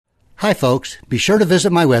Hi, folks. Be sure to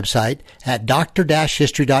visit my website at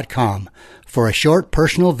dr-history.com for a short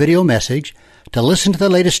personal video message, to listen to the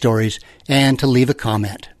latest stories, and to leave a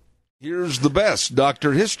comment. Here's the best,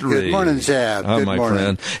 Dr. History. Good morning, Zeb. Good morning.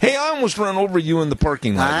 Friend. Hey, I almost ran over you in the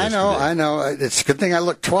parking lot I know. It's a good thing I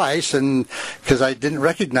looked twice, and because I didn't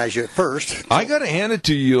recognize you at first. I got to hand it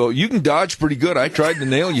to you. You can dodge pretty good. I tried to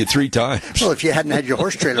nail you 3 times. Well, if you hadn't had your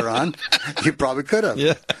horse trailer on, you probably could have.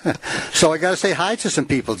 Yeah. So I got to say hi to some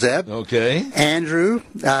people, Zeb. Okay. Andrew,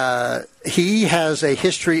 he has a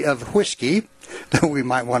history of whiskey that we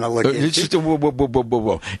might want to look into. It's just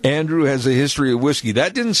whoa. Andrew has a history of whiskey.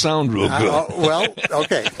 That didn't sound real good. Well,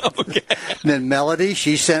 okay. Okay. Then Melody,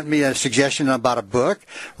 she sent me a suggestion about a book.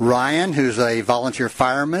 Ryan, who's a volunteer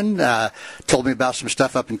fireman, told me about some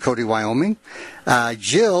stuff up in Cody, Wyoming.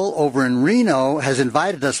 Jill, over in Reno, has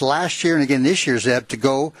invited us last year and again this year, Zeb, to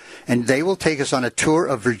go, and they will take us on a tour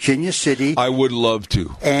of Virginia City. I would love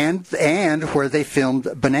to. And where they filmed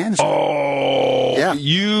Bonanza. Oh, yeah.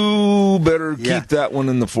 You better keep that one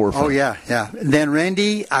in the forefront. Oh, yeah. And then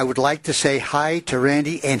Randy, I would like to say hi to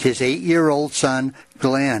Randy and his 8-year-old son,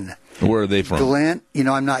 Glenn. Where are they from? Glenn,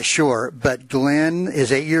 I'm not sure, but Glenn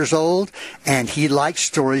is 8 years old, and he likes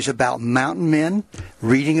stories about mountain men,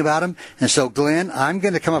 reading about them. And so, Glenn, I'm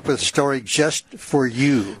going to come up with a story just for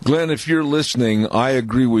you. Glenn, if you're listening, I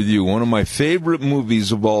agree with you. One of my favorite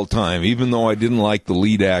movies of all time, even though I didn't like the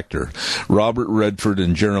lead actor, Robert Redford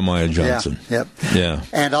and Jeremiah Johnson. Yeah.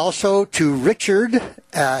 And also to Richard,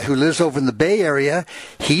 who lives over in the Bay Area,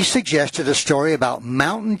 he suggested a story about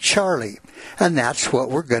Mountain Charlie. And that's what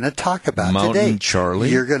we're going to talk about Mountain today. Mountain Charlie?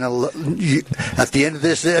 You're going to, at the end of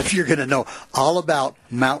this, you're going to know all about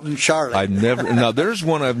Mountain Charlie. Now, there's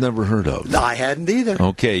one I've never heard of. I hadn't either.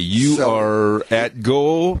 Okay, you are at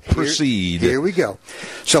go. Proceed. Here we go.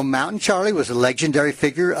 So Mountain Charlie was a legendary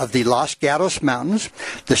figure of the Los Gatos Mountains.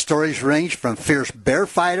 The stories range from fierce bear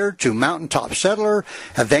fighter to mountaintop settler,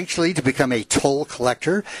 eventually to become a toll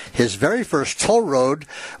collector. His very first toll road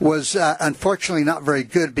was unfortunately not very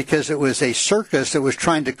good because it was a circus that was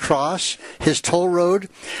trying to cross his toll road,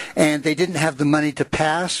 and they didn't have the money to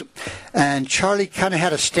pass. And Charlie kind of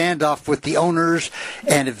had a standoff with the owners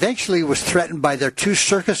and eventually was threatened by their 2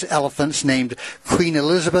 circus elephants named Queen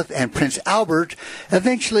Elizabeth and Prince Albert.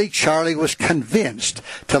 Eventually, Charlie was convinced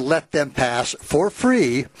to let them pass for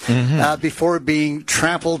free before being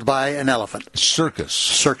trampled by an elephant.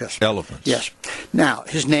 Circus. Elephants. Yes. Now,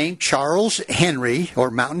 his name, Charles Henry, or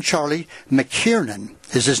Mountain Charlie McKiernan,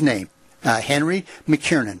 is his name. Henry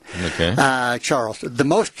McKiernan. Okay. Charles. The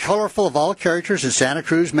most colorful of all characters in Santa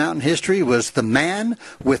Cruz mountain history was the man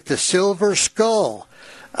with the silver skull.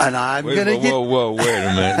 And I'm going to get... Whoa, wait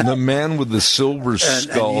a minute. The man with the silver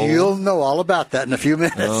skull. And you'll know all about that in a few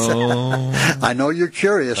minutes. Oh. I know you're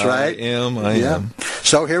curious, right? I am.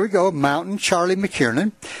 So here we go. Mountain Charlie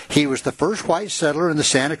McKiernan. He was the first white settler in the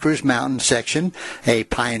Santa Cruz Mountain section, a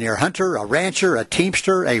pioneer hunter, a rancher, a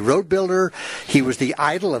teamster, a road builder. He was the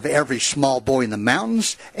idol of every small boy in the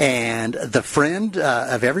mountains and the friend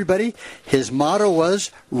of everybody. His motto was,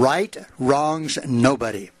 right wrongs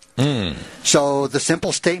nobody. So the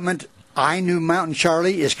simple statement, I knew Mountain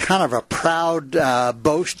Charlie, is kind of a proud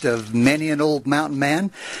boast of many an old mountain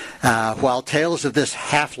man. While tales of this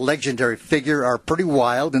half-legendary figure are pretty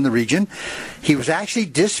wild in the region, he was actually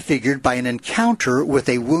disfigured by an encounter with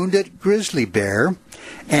a wounded grizzly bear.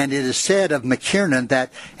 And it is said of McKiernan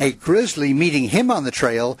that a grizzly meeting him on the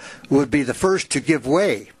trail would be the first to give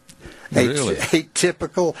way. Really? A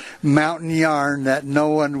typical mountain yarn that no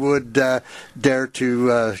one would dare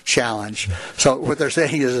to challenge. So what they're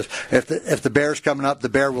saying is if the bear's coming up, the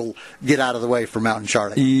bear will get out of the way for Mountain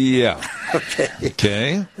Charlie. Yeah.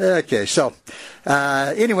 Okay. So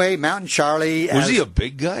anyway, Mountain Charlie. Was he a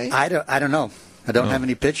big guy? I don't know. I don't have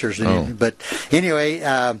any pictures. But anyway,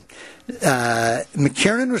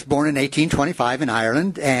 McKiernan was born in 1825 in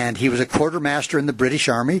Ireland, and he was a quartermaster in the British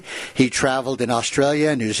Army. He traveled in Australia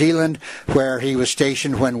and New Zealand, where he was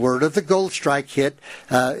stationed when word of the gold strike hit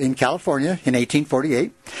in California in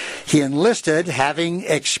 1848. He enlisted, having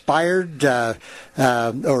expired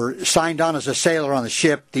or signed on as a sailor on the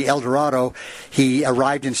ship, the El Dorado. He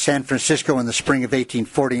arrived in San Francisco in the spring of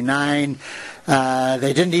 1849.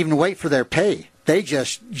 They didn't even wait for their pay. They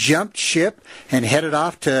just jumped ship and headed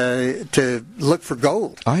off to look for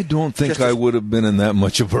gold. I don't think I would have been in that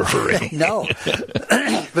much of a hurry. No.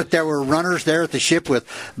 But there were runners there at the ship with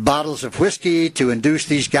bottles of whiskey to induce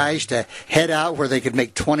these guys to head out where they could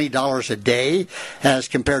make $20 a day as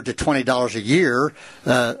compared to $20 a year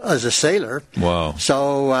as a sailor. Wow.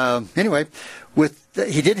 So anyway, with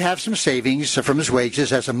he did have some savings from his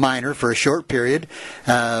wages as a miner for a short period,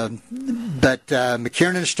 but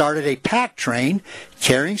McKiernan started a pack train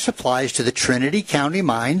carrying supplies to the Trinity County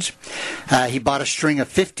mines. He bought a string of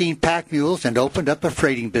 15 pack mules and opened up a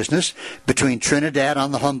freighting business between Trinidad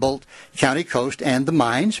on the Humboldt County coast and the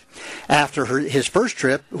mines. After his first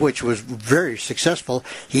trip, which was very successful,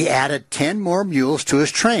 he added 10 more mules to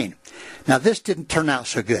his train. Now, this didn't turn out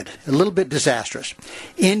so good, a little bit disastrous.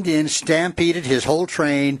 Indians stampeded his whole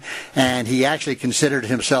train, and he actually considered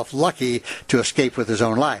himself lucky to escape with his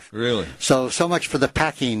own life. Really? So much for the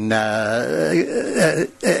packing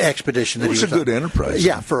expedition. It was a good enterprise.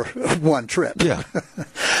 Yeah, for one trip. Yeah.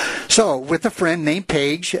 So, with a friend named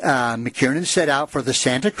Page, McKiernan set out for the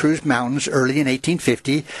Santa Cruz Mountains early in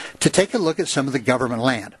 1850 to take a look at some of the government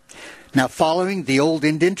land. Now, following the old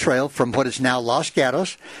Indian Trail from what is now Los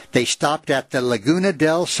Gatos, they stopped at the Laguna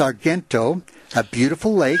del Sargento, a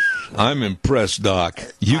beautiful lake. I'm impressed, Doc.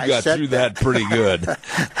 You got through that pretty good.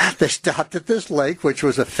 They stopped at this lake, which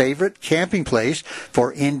was a favorite camping place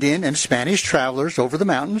for Indian and Spanish travelers over the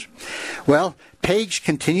mountains. Well, Page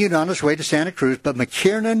continued on his way to Santa Cruz, but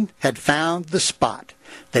McKiernan had found the spot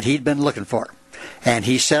that he'd been looking for. And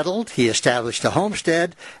he settled. He established a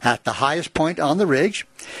homestead at the highest point on the ridge.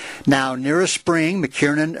 Now, near a spring,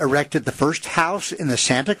 McKiernan erected the first house in the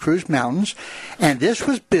Santa Cruz Mountains, and this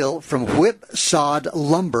was built from whipsawed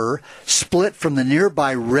lumber split from the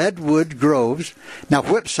nearby redwood groves. Now,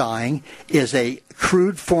 whipsawing is a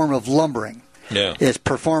crude form of lumbering. Yeah. It's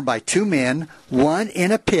performed by two men, one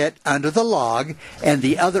in a pit under the log and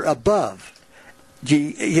the other above.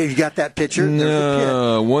 You got that picture?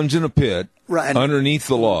 No, one's in a pit. Right. Underneath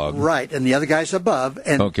the log. Right, and the other guy's above.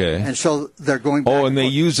 And, okay. And so they're going back. Oh, and they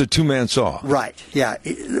use a two-man saw. Right, yeah.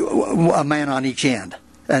 A man on each end.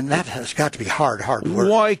 And that has got to be hard work.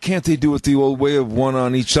 Why can't they do it the old way of one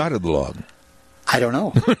on each side of the log? I don't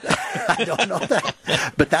know. I don't know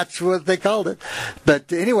that. But that's what they called it.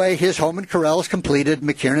 But anyway, his home and corral is completed.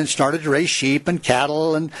 McKiernan started to raise sheep and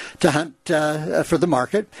cattle and to hunt for the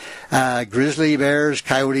market. Grizzly bears,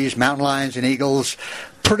 coyotes, mountain lions, and eagles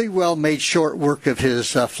pretty well made short work of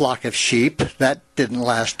his flock of sheep. That didn't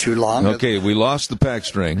last too long. Okay, we lost the pack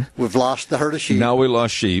string. We've lost the herd of sheep. Now we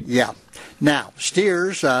lost sheep. Yeah. Now,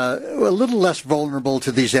 steers, a little less vulnerable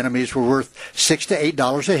to these enemies, were worth $6 to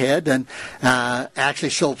 $8 a head and actually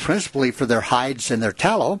sold principally for their hides and their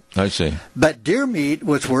tallow. I see. But deer meat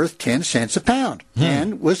was worth 10 cents a pound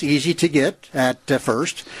and was easy to get at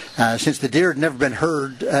first. Since the deer had never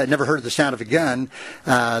heard the sound of a gun,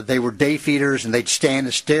 they were day feeders, and they'd stand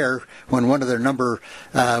and stare when one of their number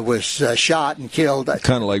was shot and killed.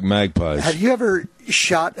 Kind of like magpies. Have you ever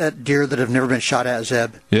shot at deer that have never been shot at,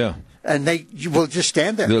 Zeb? Yeah. And they will just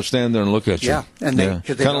stand there. They'll stand there and look at you. Yeah. And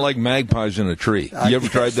kind of like magpies in a tree. You ever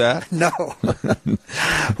tried that? No.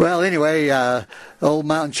 Well, anyway, old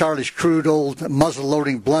Mountain Charlie's crude old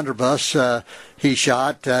muzzle-loading blunderbuss, he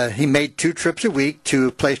shot. He made 2 trips a week to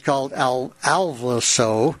a place called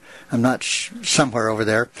Alvaso, I'm not somewhere over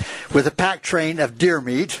there, with a pack train of deer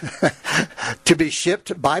meat to be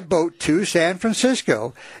shipped by boat to San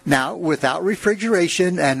Francisco. Now, without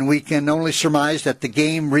refrigeration, and we can only surmise that the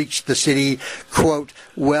game reached the city, quote,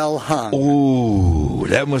 well hung. Ooh,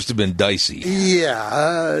 that must have been dicey.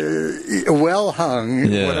 Yeah, well hung,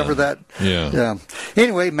 whatever that. Yeah.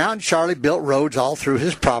 Anyway, Mountain Charlie built roads all through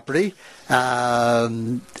his property.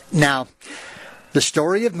 Now, the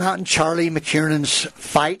story of Mountain Charlie McKiernan's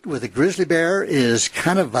fight with a grizzly bear is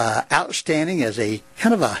kind of outstanding as a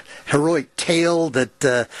kind of a heroic tale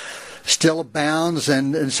that still abounds,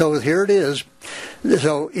 and so here it is.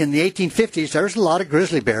 So in the 1850s, there was a lot of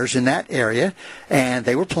grizzly bears in that area, and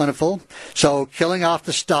they were plentiful. So killing off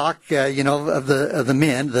the stock, of the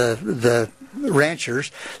men, the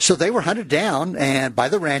ranchers, so they were hunted down and by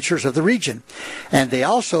the ranchers of the region, and they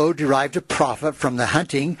also derived a profit from the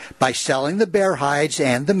hunting by selling the bear hides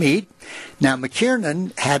and the meat. Now,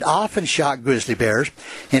 McKiernan had often shot grizzly bears.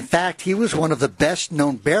 In fact, he was one of the best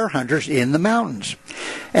known bear hunters in the mountains.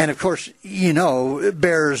 And of course,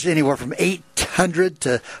 bears anywhere from 800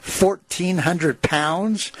 to 1,400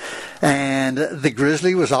 pounds, and the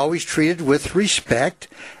grizzly was always treated with respect,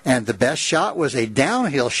 and the best shot was a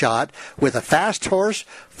downhill shot with a fast horse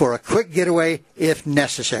for a quick getaway if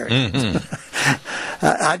necessary. Mm-hmm.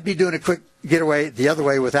 I'd be doing a quick getaway the other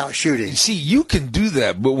way without shooting. See, you can do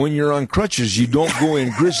that, but when you're on crutches, you don't go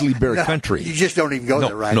in grizzly bear country. You just don't even go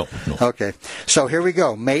there, right? No. Okay. So here we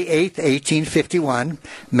go. May 8th, 1851,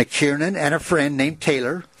 McKiernan and a friend named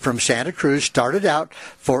Taylor from Santa Cruz started out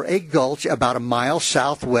for a gulch about a mile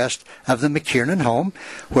southwest of the McKiernan home,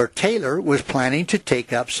 where Taylor was planning to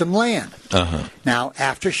take up some land. Now,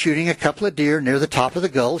 after shooting a couple of deer near the top of the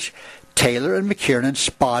gulch, Taylor and McKiernan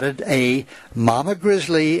spotted a mama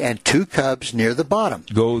grizzly and 2 cubs near the bottom.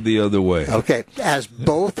 Go the other way. Okay. As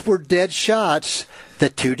both were dead shots, the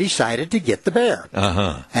two decided to get the bear.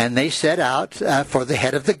 And they set out for the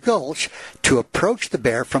head of the gulch to approach the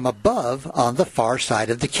bear from above on the far side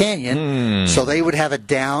of the canyon, so they would have a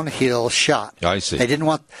downhill shot. I see. They didn't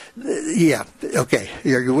want... yeah. Okay.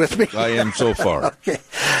 Are you with me? I am so far. Okay.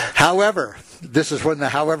 However... this is when the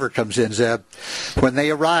however comes in, Zeb. When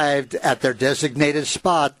they arrived at their designated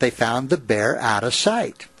spot, they found the bear out of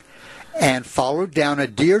sight and followed down a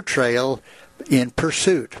deer trail in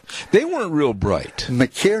pursuit. They weren't real bright.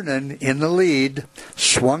 McKiernan, in the lead,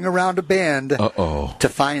 swung around a bend to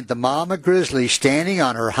find the mama grizzly standing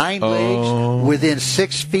on her hind legs within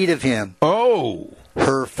 6 feet of him.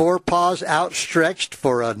 Her forepaws outstretched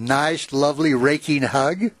for a nice, lovely, raking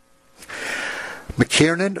hug.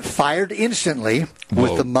 McKiernan fired instantly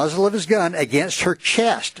with the muzzle of his gun against her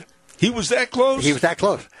chest. He was that close? He was that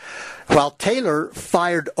close. While Taylor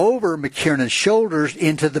fired over McKiernan's shoulders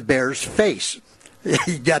into the bear's face.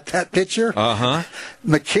 You got that picture?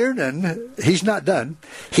 McKiernan, he's not done.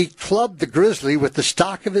 He clubbed the grizzly with the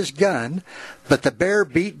stock of his gun, but the bear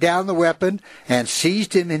beat down the weapon and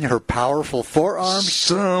seized him in her powerful forearms,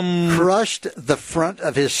 crushed the front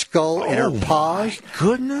of his skull in her paws,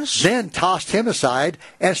 goodness! Then tossed him aside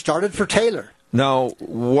and started for Taylor. Now,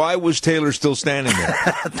 why was Taylor still standing there?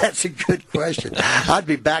 That's a good question. I'd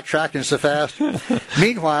be backtracking so fast.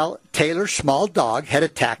 Meanwhile, Taylor's small dog had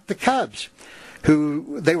attacked the cubs,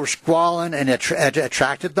 who they were squalling and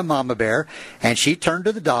attracted the mama bear, and she turned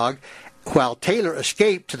to the dog while Taylor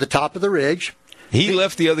escaped to the top of the ridge. He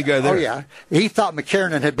left the other guy there. Oh, yeah. He thought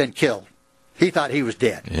McKiernan had been killed. He thought he was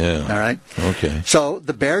dead. Yeah. All right? Okay. So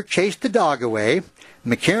the bear chased the dog away.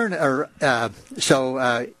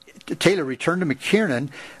 Taylor returned to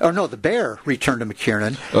McKiernan. Oh, no, the bear returned to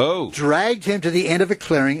McKiernan. Dragged him to the end of a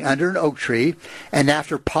clearing under an oak tree, and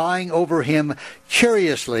after pawing over him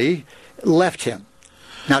curiously, left him.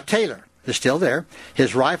 Now, Taylor is still there.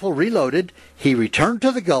 His rifle reloaded. He returned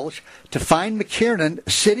to the gulch to find McKiernan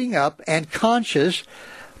sitting up and conscious,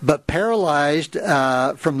 but paralyzed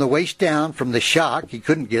from the waist down from the shock. He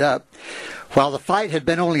couldn't get up. While the fight had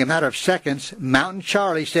been only a matter of seconds, Mountain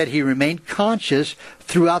Charlie said he remained conscious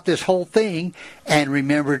throughout this whole thing and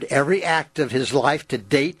remembered every act of his life to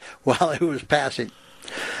date while it was passing.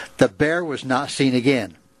 The bear was not seen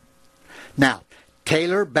again. Now,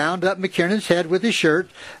 Taylor bound up McKiernan's head with his shirt,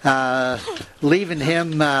 leaving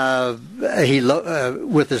him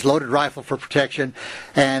with his loaded rifle for protection,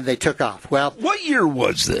 and they took off. Well, what year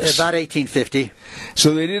was this? About 1850.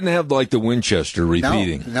 So they didn't have like the Winchester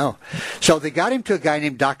repeating. No. So they got him to a guy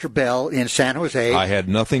named Dr. Bell in San Jose. I had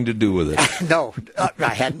nothing to do with it. No,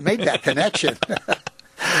 I hadn't made that connection.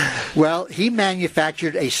 Well, he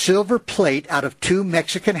manufactured a silver plate out of 2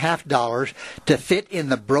 Mexican $50 to fit in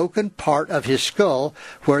the broken part of his skull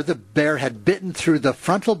where the bear had bitten through the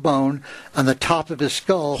frontal bone on the top of his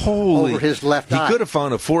skull over his left eye. He could have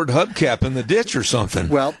found a Ford hubcap in the ditch or something.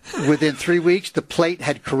 Well, within 3 weeks, the plate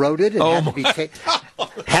had corroded and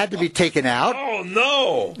had to be taken out. Oh,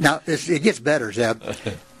 no. Now, it gets better, Zeb.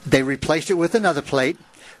 They replaced it with another plate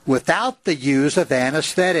without the use of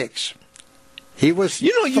anesthetics. He was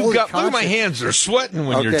look at my hands, they're sweating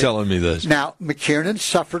when you're telling me this. Now, McKiernan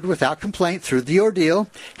suffered without complaint through the ordeal.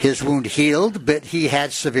 His wound healed, but he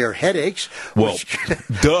had severe headaches,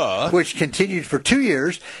 which continued for 2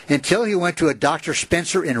 years until he went to a Dr.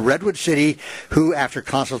 Spencer in Redwood City, who, after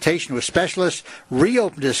consultation with specialists,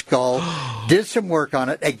 reopened his skull, did some work on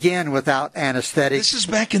it, again without anesthetic. This is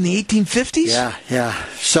back in the 1850s? Yeah.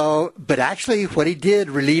 So, but actually what he did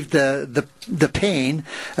relieved the pain,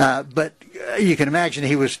 but you can imagine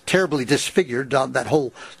he was terribly disfigured on that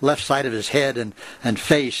whole left side of his head and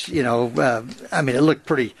face. It looked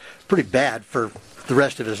pretty bad for the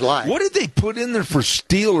rest of his life. What did they put in there for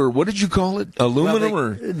steel, or what did you call it?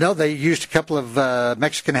 Aluminum? No, they used a couple of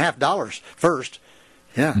Mexican $50 first.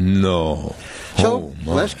 Yeah. No. So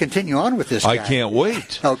let's continue on with this guy. I can't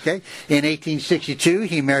wait. Okay. In 1862,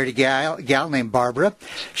 he married a gal named Barbara.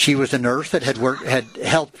 She was a nurse that had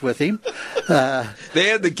helped with him. They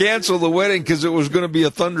had to cancel the wedding because it was going to be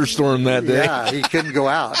a thunderstorm that day. Yeah, he couldn't go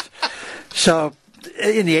out. So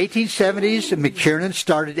in the 1870s, McKiernan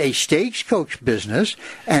started a stagecoach business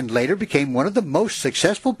and later became one of the most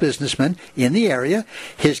successful businessmen in the area.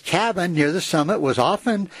 His cabin near the summit was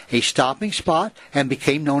often a stopping spot and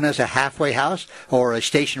became known as a halfway house or a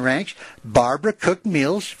station ranch. Barbara cooked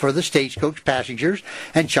meals for the stagecoach passengers,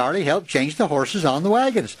 and Charlie helped change the horses on the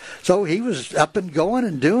wagons. So he was up and going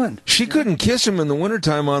and doing. She couldn't kiss him in the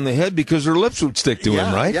wintertime on the head because her lips would stick to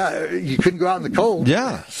him, right? Yeah, you couldn't go out in the cold.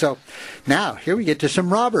 Yeah. So now, here we get to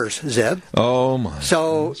some robbers, Zeb. Oh, my.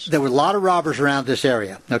 So there were a lot of robbers around this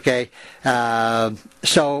area, okay?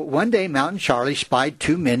 So one day, Mountain Charlie spied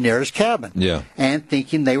two men near his cabin. Yeah. And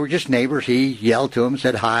thinking they were just neighbors, he yelled to them,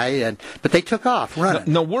 said hi, but they took off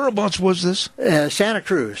running. Now, whereabouts was this? Santa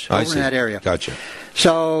Cruz, over in that area. Gotcha.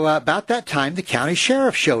 So about that time, the county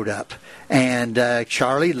sheriff showed up, and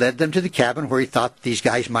Charlie led them to the cabin where he thought these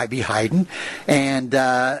guys might be hiding, and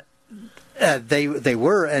they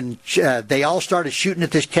were, and they all started shooting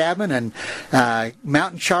at this cabin, and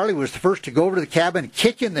Mountain Charlie was the first to go over to the cabin and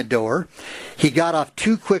kick in the door. He got off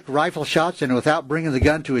 2 quick rifle shots, and without bringing the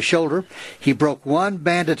gun to his shoulder, he broke one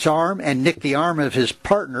bandit's arm and nicked the arm of his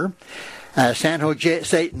partner. San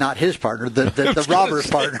Jose, not his partner, the robber's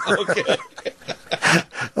partner.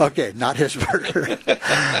 Okay, not his partner.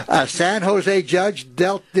 A San Jose judge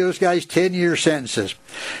dealt those guys 10-year sentences.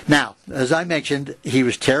 Now, as I mentioned, he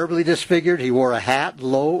was terribly disfigured. He wore a hat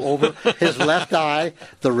low over his left eye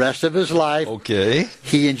the rest of his life. Okay.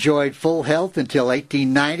 He enjoyed full health until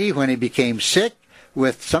 1890 when he became sick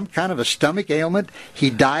with some kind of a stomach ailment. He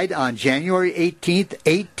died on January 18th,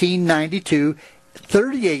 1892,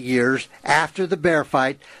 38 years after the bear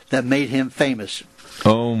fight that made him famous.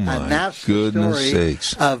 Oh, my and that's goodness the story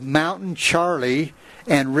sakes. of Mountain Charlie.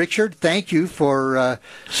 And Richard, thank you for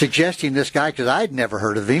suggesting this guy, because I'd never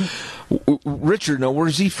heard of him. Richard, now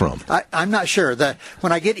where's he from? I'm not sure.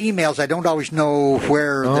 When I get emails, I don't always know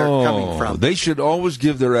where they're coming from. They should always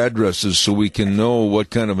give their addresses so we can know what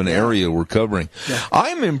kind of an area we're covering. Yeah.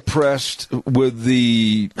 I'm impressed with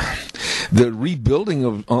the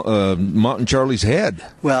rebuilding of Mountain Charlie's head.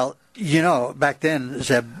 Well, back then,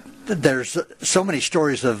 Zeb, there's so many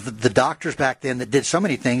stories of the doctors back then that did so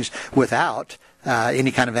many things without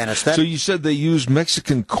any kind of anesthetic. So you said they used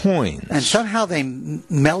Mexican coins. And somehow they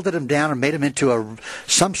melded them down and made them into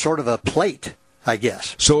some sort of a plate, I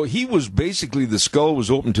guess. So he was basically, the skull was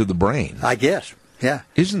open to the brain. I guess, yeah.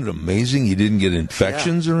 Isn't it amazing he didn't get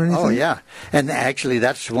infections or anything? Oh, yeah. And actually,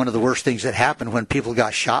 that's one of the worst things that happened when people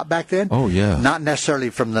got shot back then. Oh, yeah. Not necessarily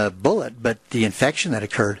from the bullet, but the infection that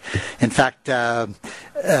occurred. In fact,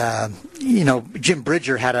 Jim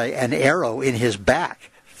Bridger had an arrow in his back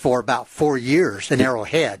for about 4 years, an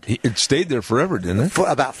arrowhead. It stayed there forever, didn't it? For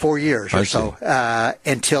about 4 years or so,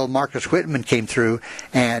 until Marcus Whitman came through,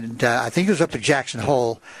 and I think it was up at Jackson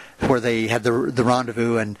Hole where they had the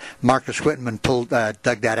rendezvous, and Marcus Whitman dug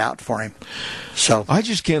that out for him. So I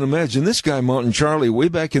just can't imagine this guy, Mountain Charlie, way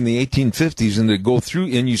back in the 1850s, and to go through,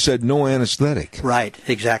 and you said no anesthetic. Right,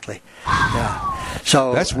 exactly. Yeah.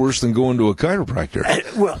 So that's worse than going to a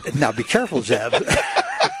chiropractor. Well, now be careful, Zeb.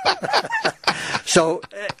 So,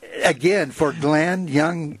 again, for Glenn,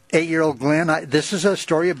 young 8-year-old Glenn, this is a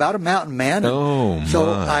story about a mountain man.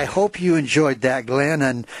 So I hope you enjoyed that, Glenn.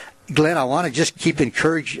 And Glenn, I want to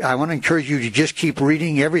encourage you to just keep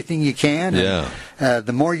reading everything you can. Yeah. And,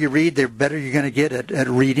 the more you read, the better you're going to get at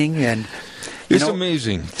reading. And it's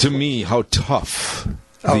amazing to me how tough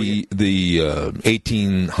the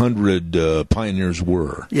 1800 pioneers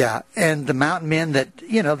were. Yeah, and the mountain men that,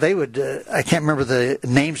 they would, I can't remember the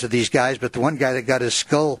names of these guys, but the one guy that got his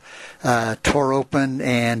skull tore open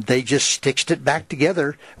and they just stitched it back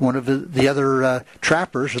together. One of the other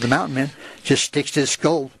trappers, or the mountain men, just stitched his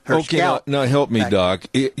skull. Okay, now help me, Doc.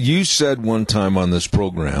 You said one time on this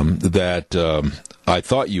program that I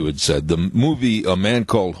thought you had said the movie A Man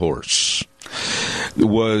Called Horse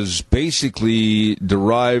was basically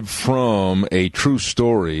derived from a true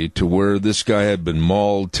story to where this guy had been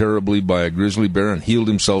mauled terribly by a grizzly bear and healed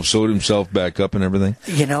himself, sewed himself back up and everything?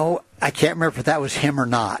 I can't remember if that was him or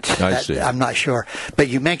not. I see. I'm not sure. But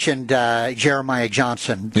you mentioned Jeremiah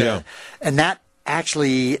Johnson. Yeah. And that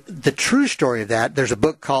actually, the true story of that, there's a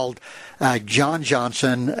book called John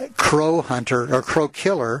Johnson, Crow Hunter, or Crow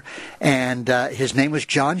Killer, and his name was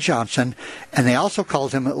John Johnson, and they also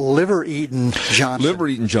called him Liver-Eaten Johnson.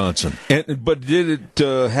 Liver-Eaten Johnson. But did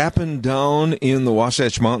it happen down in the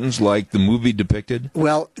Wasatch Mountains like the movie depicted?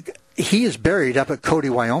 Well, he is buried up at Cody,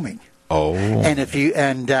 Wyoming. Oh. And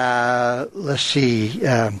let's see,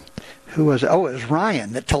 who was it? Oh, it was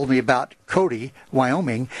Ryan that told me about Cody,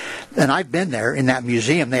 Wyoming, and I've been there in that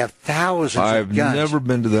museum. They have thousands of guns. I've never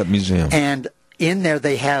been to that museum. And in there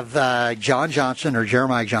they have John Johnson or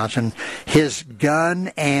Jeremiah Johnson, his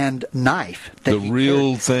gun and knife. The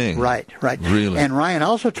real thing. Right. Really. And Ryan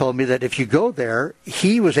also told me that if you go there,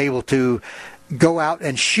 he was able to go out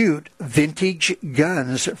and shoot vintage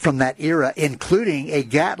guns from that era, including a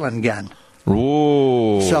Gatling gun.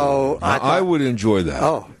 Oh, so I would enjoy that.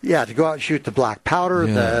 Oh, yeah, to go out and shoot the black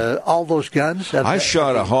powder, all those guns. I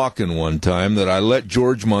shot a Hawken one time that I let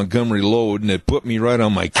George Montgomery load, and it put me right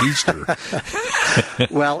on my keister.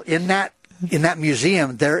 Well, in that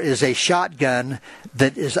museum, there is a shotgun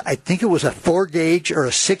that is, I think it was a 4-gauge or a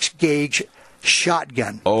 6-gauge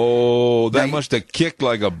shotgun. Oh, that must have kicked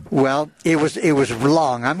like a... Well, it was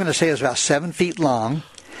long. I'm going to say it was about 7 feet long.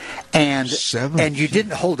 And you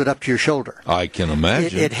didn't hold it up to your shoulder. I can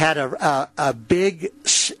imagine. It had a big,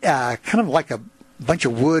 kind of like a bunch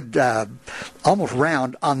of wood, almost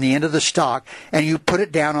round on the end of the stock, and you put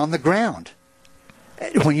it down on the ground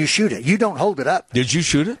when you shoot it. You don't hold it up. Did you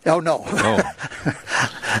shoot it? Oh, no. Oh.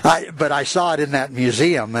 But I saw it in that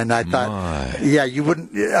museum, and I thought, you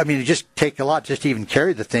wouldn't, I mean, it'd just take a lot just to even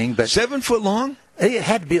carry the thing. But 7 foot long? It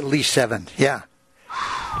had to be at least 7, yeah.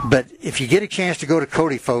 But if you get a chance to go to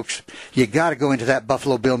Cody, folks, you got to go into that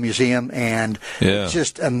Buffalo Bill Museum, and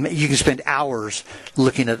just you can spend hours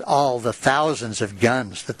looking at all the thousands of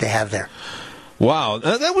guns that they have there. Wow,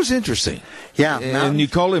 that was interesting. Yeah, and you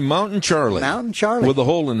call him Mountain Charlie. Mountain Charlie. With a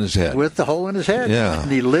hole in his head. With the hole in his head. Yeah. And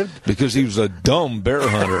he lived... Because he was a dumb bear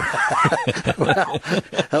hunter. Well,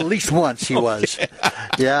 at least once he was.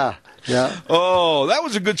 Yeah. Yeah. Oh, that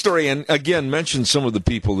was a good story. And again, mention some of the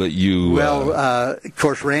people that you... Well, of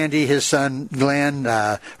course, Randy, his son Glenn,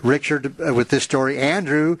 Richard with this story,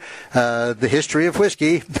 Andrew, the history of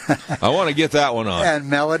whiskey. I want to get that one on. And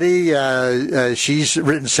Melody, she's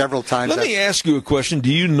written several times. Let me ask you a question.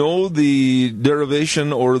 Do you know the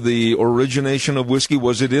derivation or the origination of whiskey?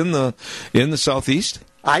 Was it in the Southeast?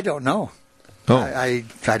 I don't know. Oh. I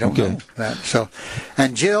don't know that. So,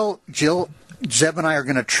 and Jill, Zeb and I are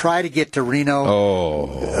going to try to get to Reno.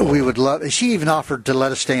 Oh. We would love... She even offered to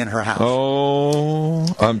let us stay in her house. Oh,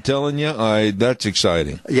 I'm telling you, that's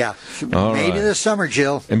exciting. Yeah. Maybe this summer,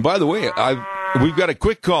 Jill. And by the way, we've got a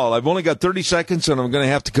quick call. I've only got 30 seconds, and I'm going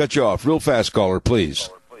to have to cut you off. Real fast, caller, please.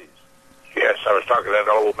 Yes, I was talking to that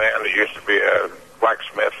old man that used to be a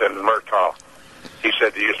blacksmith in Murtaugh. He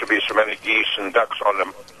said there used to be so many geese and ducks on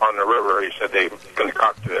the river. He said they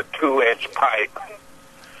concocted a 2-inch pipe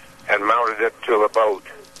and mounted it to a boat.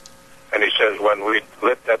 And he says when we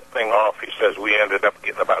lit that thing off, he says we ended up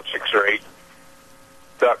getting about 6 or 8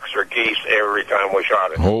 ducks or geese every time we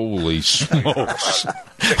shot it. Holy smokes.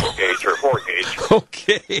 6-gauge or 4-gauge.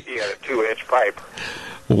 Okay. He had a 2-inch pipe.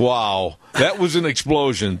 Wow. That was an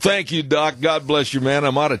explosion. Thank you, Doc. God bless you, man.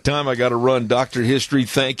 I'm out of time. I got to run. Dr. History,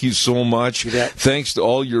 thank you so much. Thanks to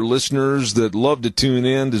all your listeners that love to tune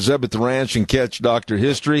in to Zeb at the Ranch and catch Dr.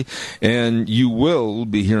 History. And you will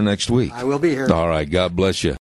be here next week. I will be here. All right. God bless you.